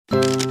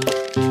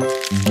Hey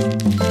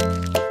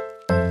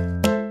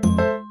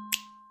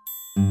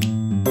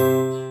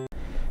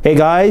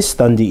guys,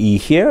 Thunder E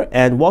here,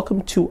 and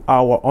welcome to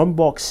our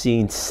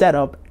unboxing,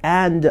 setup,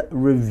 and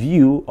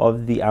review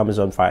of the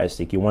Amazon Fire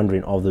Stick. You're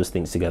wondering all those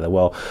things together.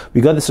 Well,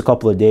 we got this a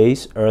couple of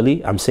days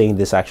early. I'm saying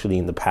this actually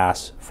in the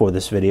past for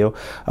this video,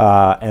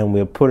 and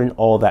we're putting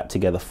all that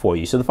together for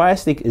you. So the Fire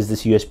Stick is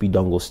this USB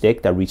dongle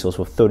stick that retails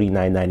for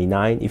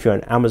 $39.99. If you're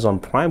an Amazon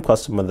Prime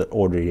customer that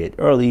ordered it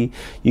early,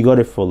 you got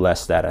it for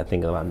less than, I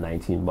think, about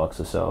 19 bucks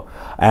or so.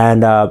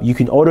 And you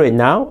can order it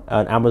now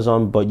on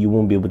Amazon, but you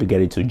won't be able to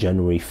get it till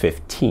January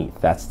 15th.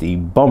 That's the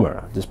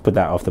bummer. Just put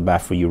that off the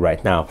bat for you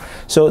right now.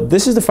 So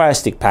this is the Fire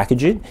Stick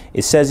packaging.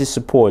 It says it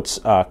supports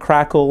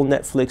Crackle,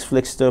 Netflix,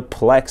 Flickster,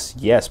 Plex,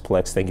 yes,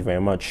 Plex, thank you very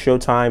much,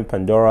 Showtime,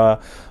 Pandora,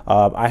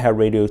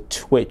 iHeartRadio,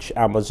 Twitch,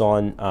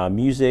 Amazon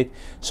Music,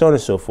 so on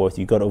and so forth.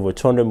 You got over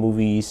 200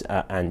 movies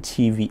and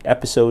TV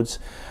episodes.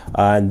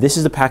 And this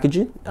is the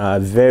packaging,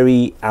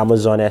 very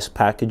Amazon-esque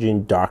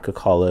packaging, darker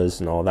colors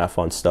and all that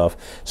fun stuff.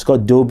 It's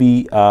got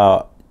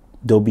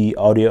Dolby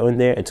audio in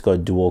there. It's got a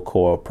dual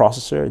core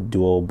processor,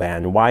 dual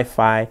band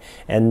Wi-Fi,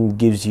 and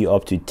gives you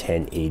up to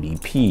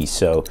 1080p.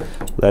 So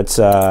let's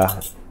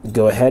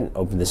go ahead and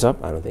open this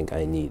up. I don't think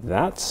I need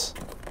that.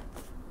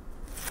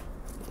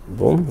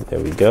 Boom, there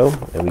we go.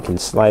 And we can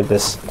slide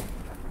this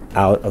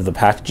out of the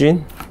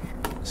packaging.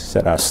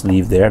 Set our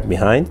sleeve there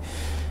behind.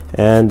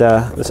 And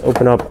let's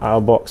open up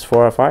our box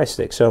for our Fire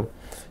Stick. So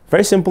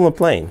very simple and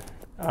plain.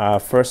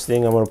 First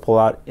thing I'm going to pull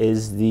out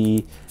is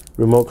the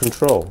remote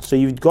control. So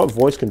you've got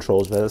voice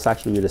controls, but that's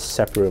actually with a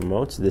separate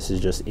remote. So this is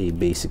just a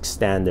basic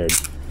standard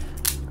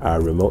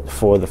remote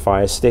for the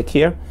Fire Stick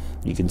here.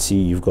 You can see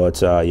you've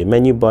got your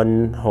menu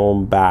button,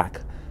 home,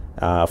 back,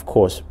 of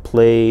course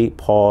play,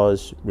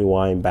 pause,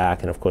 rewind,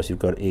 back, and of course you've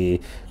got a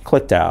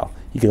click dial.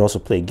 You can also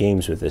play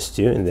games with this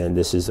too. And then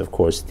this is of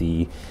course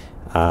the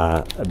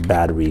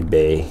battery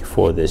bay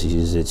for this. It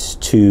uses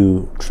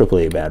 2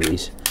 AAA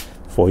batteries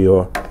for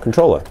your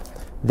controller.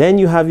 Then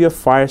you have your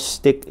Fire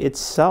Stick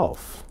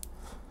itself,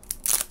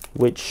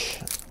 which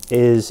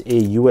is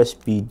a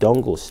USB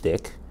dongle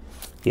stick.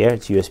 Yeah,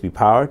 it's USB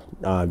powered.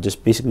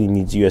 Just basically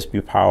needs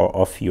USB power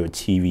off your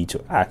TV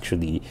to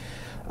actually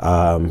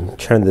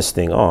turn this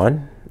thing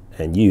on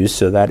and use.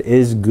 So that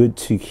is good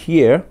to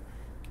hear.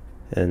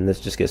 And let's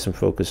just get some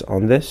focus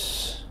on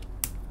this.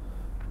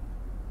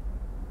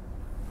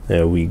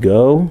 There we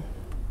go.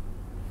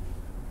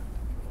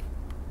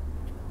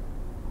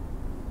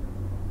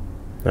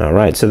 All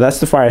right, so that's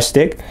the Fire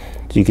Stick.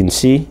 As you can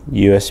see,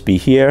 USB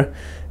here,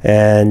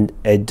 and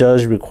it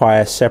does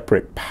require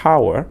separate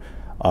power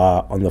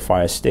on the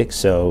Fire Stick.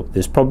 So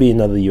there's probably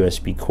another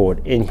USB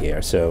cord in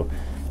here. So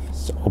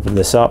let's open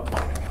this up,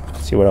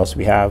 see what else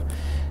we have.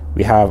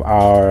 We have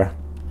our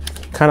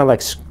kind of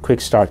like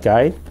quick start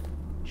guide,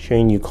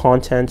 showing you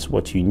contents,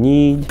 what you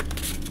need.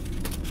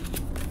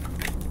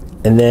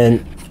 And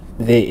then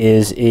there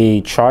is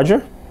a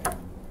charger,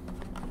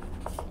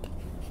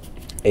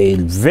 a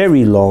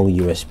very long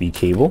USB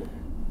cable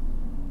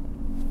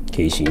in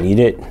case you need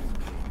it.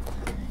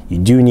 You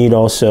do need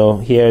also,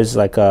 here's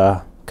like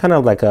a kind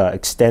of like a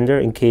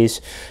extender in case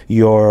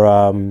your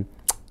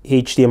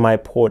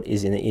HDMI port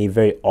is in a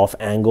very off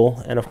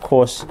angle, and of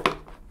course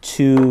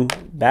 2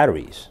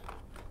 batteries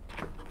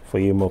for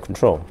your remote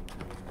control.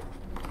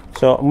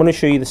 So I'm going to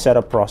show you the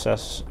setup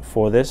process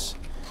for this,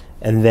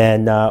 and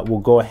then we'll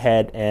go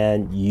ahead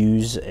and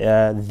use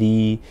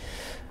the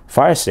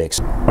Fire Sticks.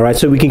 All right,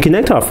 so we can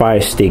connect our Fire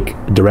Stick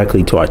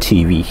directly to our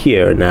TV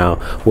here. Now,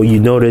 what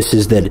you notice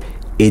is that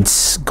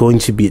it's going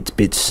to be a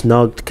bit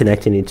snug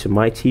connecting into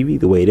my TV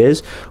the way it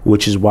is,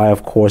 which is why,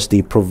 of course,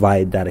 they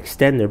provide that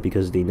extender,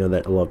 because they know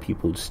that a lot of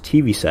people's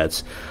TV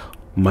sets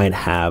might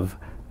have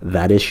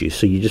that issue.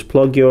 So you just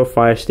plug your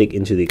Fire Stick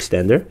into the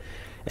extender,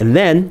 and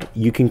then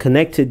you can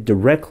connect it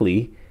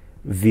directly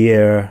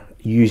via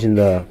using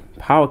the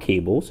power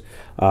cables,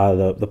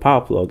 the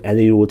power plug, and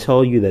it will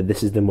tell you that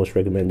this is the most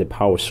recommended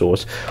power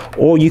source.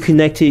 Or you can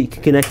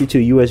connect it to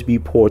a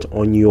USB port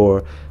on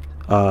your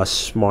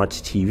smart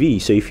TV.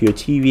 So if your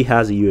TV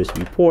has a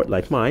USB port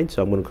like mine,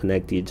 so I'm going to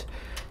connect it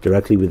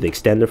directly with the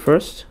extender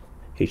first,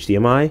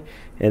 HDMI,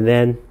 and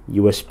then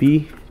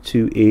USB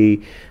to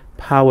a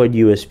powered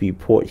USB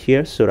port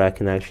here, so that I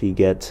can actually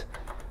get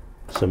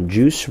some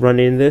juice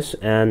running in this,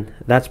 and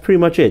that's pretty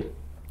much it.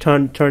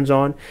 Turns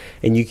on,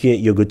 and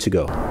you're good to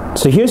go.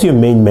 So here's your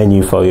main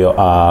menu for your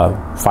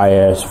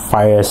Fire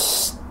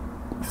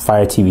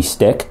TV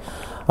stick.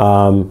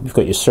 You've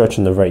got your search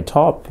on the very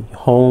top,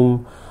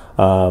 home,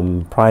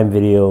 Prime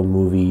Video,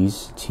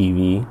 movies,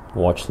 TV,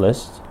 watch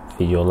list,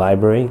 video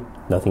library,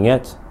 nothing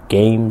yet,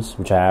 games,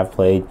 which I have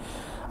played,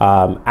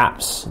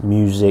 apps,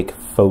 music,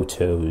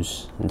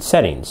 photos, and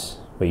settings,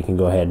 where you can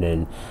go ahead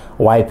and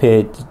wipe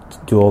it,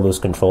 do all those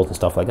controls and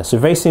stuff like that. So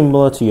very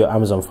similar to your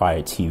Amazon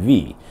Fire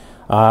TV.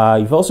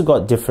 You've also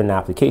got different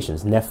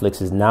applications.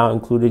 Netflix is now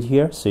included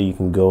here, so you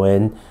can go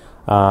in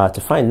to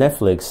find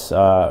Netflix.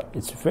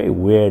 It's very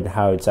weird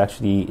how it's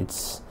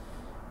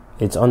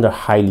it's under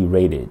highly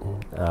rated,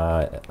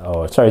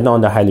 or sorry, not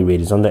under highly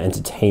rated, it's under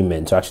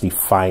entertainment to actually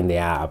find the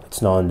app.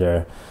 It's not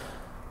under,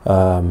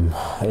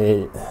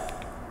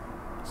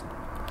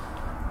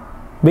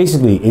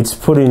 basically it's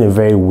put in a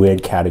very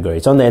weird category.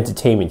 It's under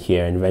entertainment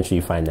here, and eventually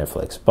you find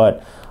Netflix.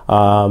 But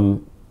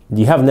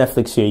you have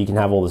Netflix here, you can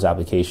have all those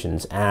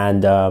applications,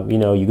 and you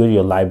know, you go to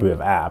your library of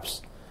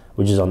apps,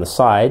 which is on the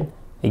side.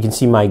 You can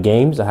see my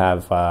games. I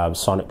have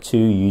Sonic 2,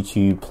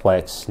 YouTube,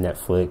 Plex,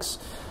 Netflix,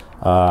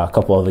 a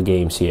couple other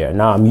games here.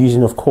 Now I'm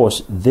using, of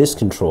course, this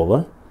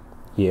controller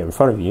here in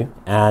front of you,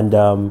 and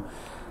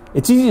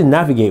it's easy to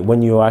navigate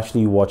when you're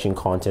actually watching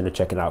content or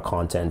checking out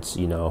content.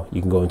 You know, you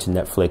can go into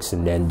Netflix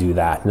and then do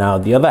that. Now,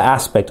 the other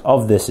aspect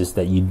of this is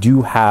that you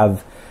do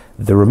have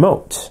the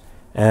remote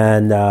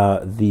and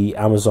the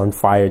Amazon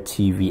Fire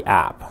TV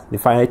app. The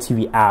Fire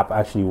TV app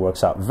actually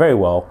works out very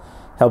well.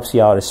 Helps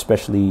you out,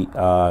 especially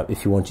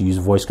if you want to use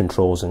voice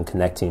controls and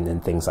connecting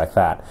and things like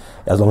that,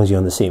 as long as you're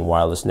on the same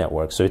wireless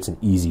network. So it's an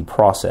easy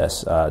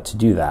process to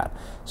do that.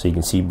 So you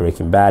can see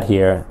Breaking Bad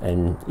here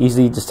and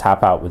easily just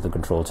tap out with the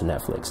control to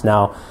Netflix.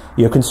 Now,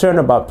 you're concerned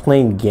about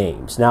playing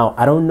games. Now,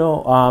 I don't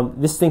know,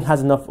 this thing has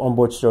enough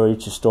onboard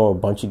storage to store a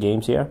bunch of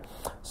games here.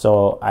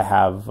 So I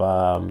have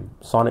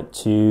Sonic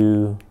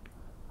 2,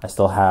 I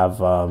still have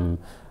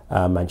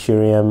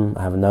Manchurium,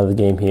 I have another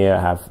game here, I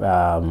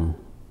have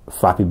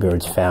Flappy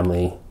Bird's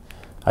Family.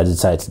 I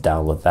decided to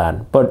download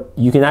that, but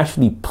you can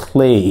actually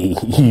play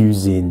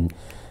using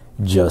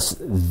just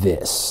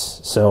this.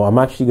 So I'm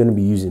actually going to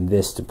be using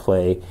this to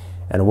play,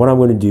 and what I'm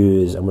going to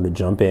do is I'm going to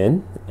jump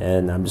in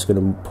and I'm just going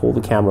to pull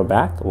the camera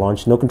back,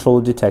 launch, no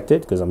controller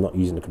detected because I'm not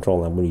using the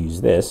controller. I'm going to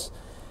use this,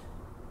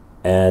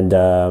 and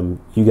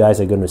you guys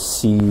are going to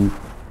see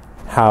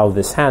how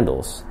this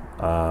handles.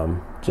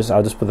 I'll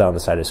just put that on the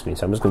side of the screen.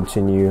 So I'm just going to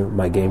continue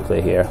my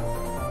gameplay here.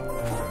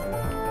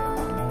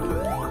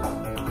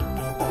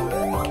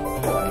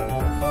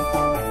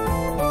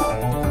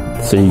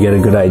 So you get a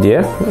good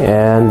idea,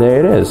 and there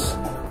it is.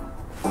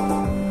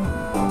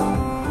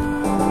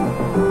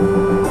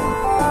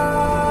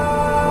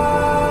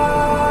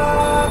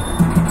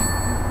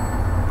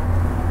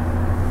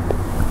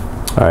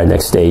 All right,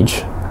 next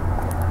stage.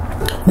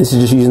 This is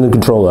just using the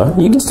controller.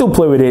 You can still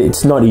play with it,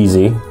 it's not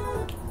easy.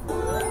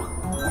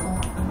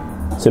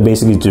 So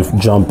basically to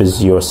jump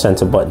is your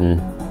center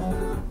button.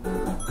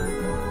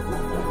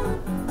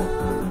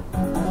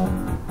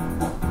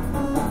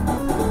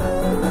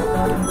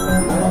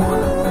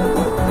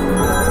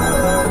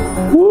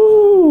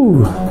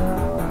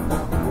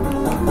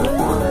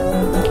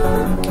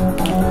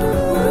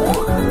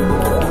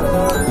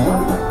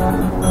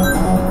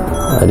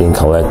 I didn't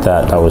collect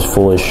that. That was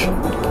foolish.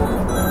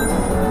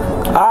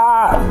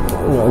 Ah!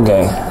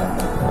 Okay.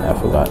 I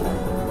forgot.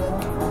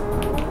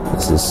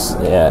 This is,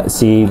 yeah,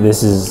 see,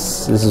 this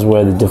is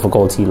where the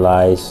difficulty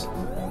lies.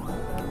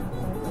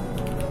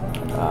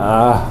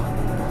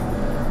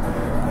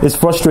 It's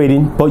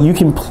frustrating, but you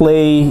can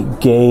play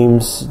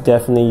games.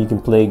 Definitely you can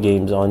play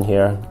games on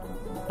here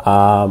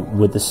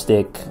with the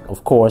stick.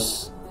 Of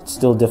course, it's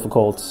still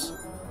difficult,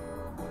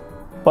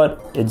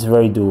 but it's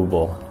very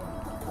doable.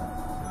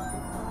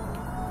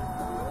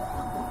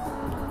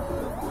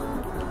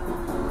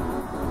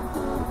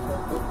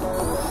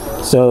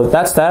 So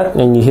that's that,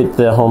 and you hit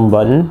the home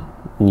button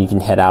and you can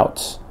head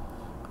out,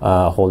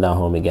 hold down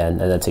home again,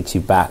 and that takes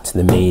you back to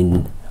the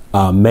main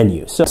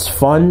menu. So it's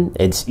fun,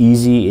 it's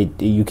easy,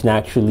 you can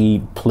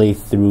actually play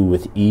through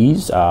with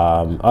ease,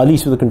 at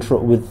least with the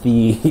control, with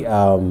the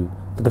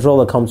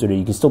controller that comes with it.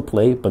 You can still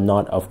play, but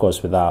not, of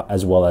course, without,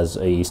 as well as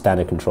a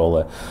standard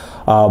controller.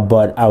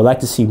 But I would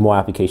like to see more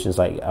applications.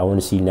 Like I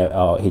want to see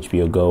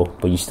HBO Go,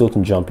 but you still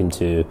can jump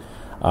into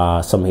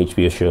some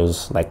HBO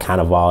shows like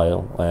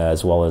Carnival,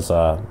 as well as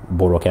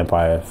Boardwalk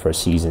Empire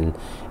first season.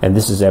 And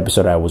this is the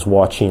episode I was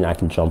watching. I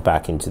can jump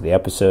back into the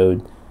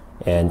episode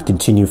and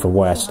continue from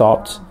where I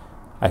stopped.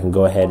 I can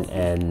go ahead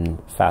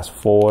and fast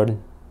forward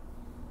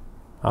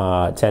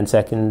 10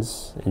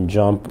 seconds and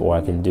jump, or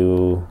I can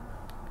do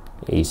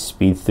a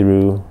speed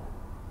through.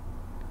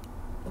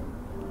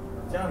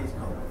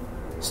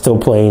 Still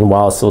playing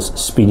while still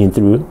speeding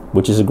through,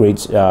 which is a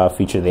great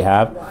feature they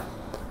have.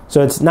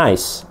 So it's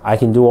nice. I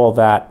can do all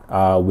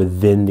that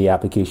within the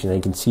application. And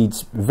you can see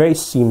it's very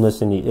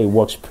seamless and it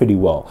works pretty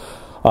well.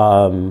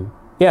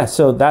 Yeah,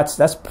 so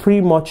that's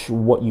pretty much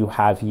what you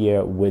have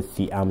here with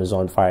the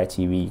Amazon Fire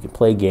TV. You can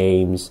play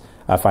games,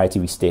 Fire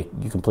TV stick.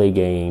 You can play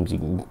games. You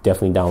can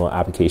definitely download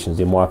applications.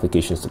 There are more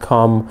applications to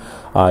come.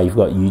 You've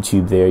got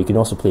YouTube there. You can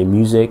also play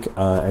music,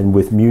 and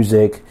with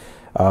music,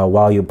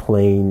 while you're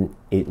playing,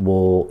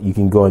 you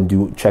can go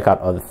and check out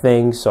other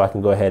things. So I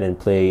can go ahead and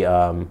play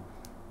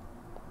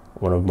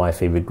one of my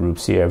favorite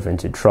groups here,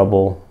 Vintage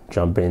Trouble.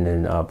 Jump in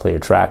and play a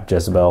track,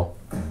 Jezebel.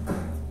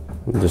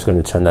 I'm just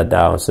going to turn that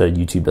down so that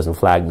YouTube doesn't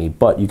flag me.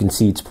 But you can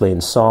see it's playing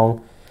a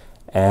song,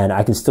 and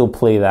I can still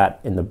play that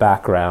in the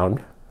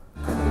background.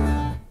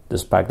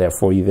 Just back there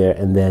for you there,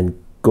 and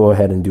then go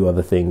ahead and do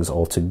other things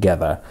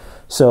altogether.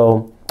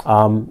 So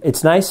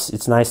it's nice.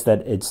 It's nice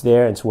that it's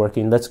there. It's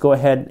working. Let's go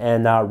ahead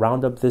and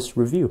round up this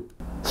review.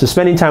 So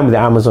spending time with the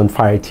Amazon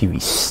Fire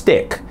TV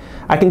stick.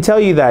 I can tell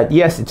you that,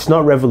 yes, it's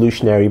not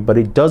revolutionary, but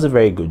it does a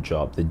very good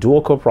job. The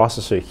dual-core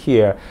processor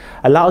here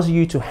allows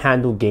you to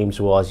handle games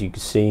well. As you can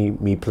see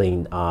me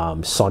playing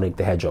Sonic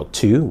the Hedgehog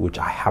 2, which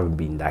I haven't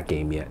beaten that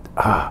game yet.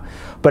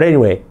 But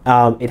anyway,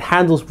 it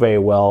handles very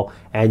well,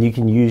 and you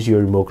can use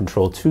your remote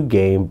control to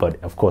game,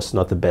 but of course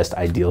not the best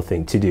ideal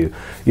thing to do.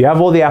 You have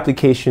all the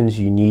applications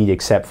you need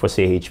except for,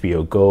 say,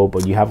 HBO Go,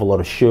 but you have a lot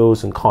of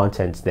shows and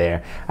content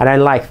there, and I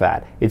like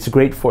that. It's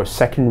great for a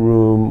second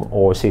room,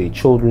 or say a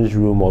children's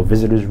room or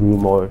visitor's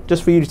room, or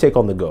just for you to take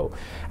on the go.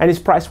 And it's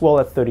priced well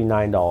at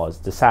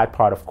 $39. The sad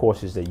part, of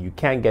course, is that you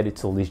can't get it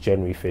till at least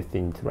January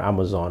 15th through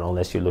Amazon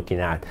unless you're looking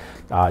at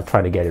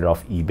trying to get it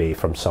off eBay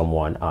from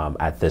someone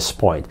at this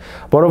point.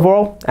 But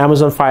overall,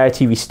 Amazon Fire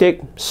TV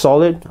stick,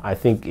 solid. I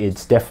think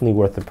it's definitely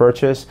worth the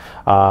purchase.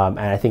 And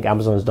I think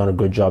Amazon's done a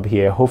good job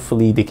here.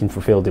 Hopefully they can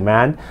fulfill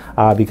demand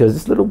because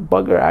this little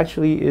bugger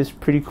actually is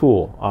pretty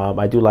cool.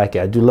 I do like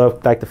it. I do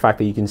like the fact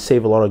that you can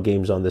save a lot of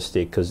games on the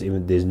stick because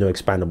even there's no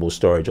expandable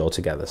storage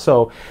altogether.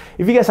 So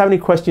if you guys have any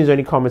questions or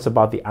any comments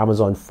about the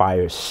Amazon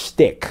Fire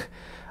stick,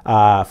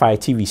 Fire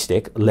TV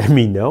stick, let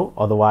me know.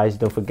 Otherwise,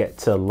 don't forget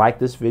to like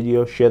this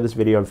video, share this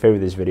video, and favorite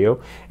this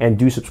video, and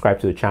do subscribe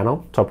to the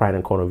channel, top right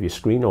hand corner of your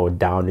screen or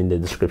down in the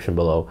description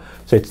below.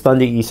 So it's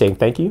Thunder E saying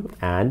thank you,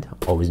 and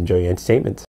always enjoy your entertainment.